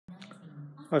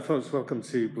Hi folks, welcome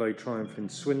to Blade Triumph in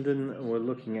Swindon. We're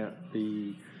looking at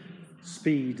the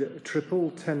Speed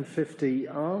Triple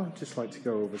 1050R. Just like to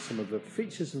go over some of the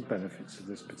features and benefits of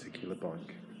this particular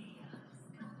bike.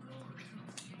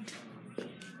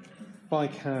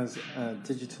 Bike has a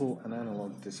digital and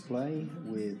analog display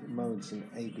with modes in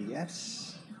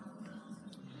ABS,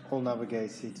 all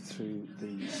navigated through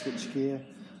the switchgear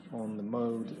on the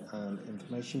mode and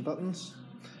information buttons.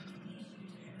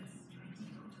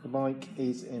 The bike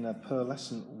is in a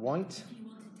pearlescent white,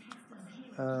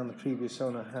 and the previous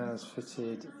owner has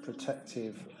fitted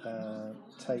protective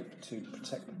tape to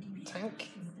protect the tank.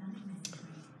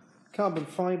 Carbon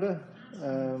fibre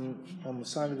on the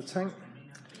side of the tank.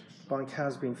 The bike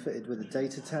has been fitted with a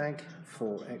data tag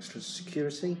for extra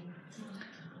security.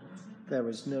 There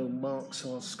is no marks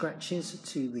or scratches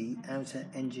to the outer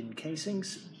engine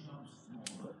casings.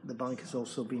 The bike has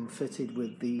also been fitted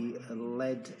with the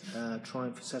LED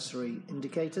Triumph accessory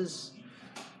indicators.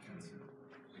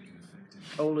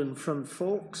 Olin front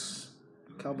forks,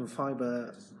 carbon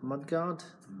fibre mudguard,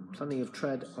 plenty of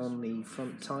tread on the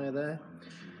front tyre there.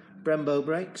 Brembo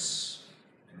brakes,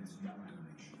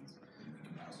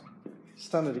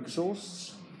 standard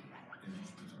exhausts.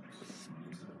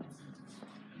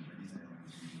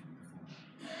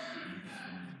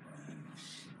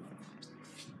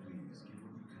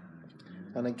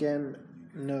 And again,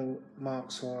 no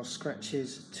marks or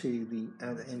scratches to the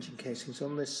outer engine casings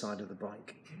on this side of the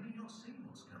bike.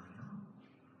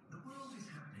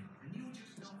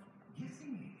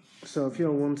 So if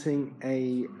you're wanting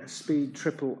a Speed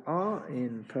Triple R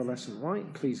in pearlescent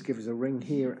white, please give us a ring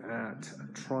here at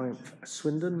Triumph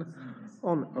Swindon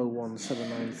on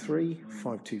 01793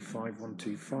 525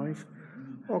 125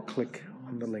 or click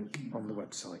on the link on the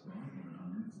website.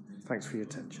 Thanks for your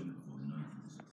attention.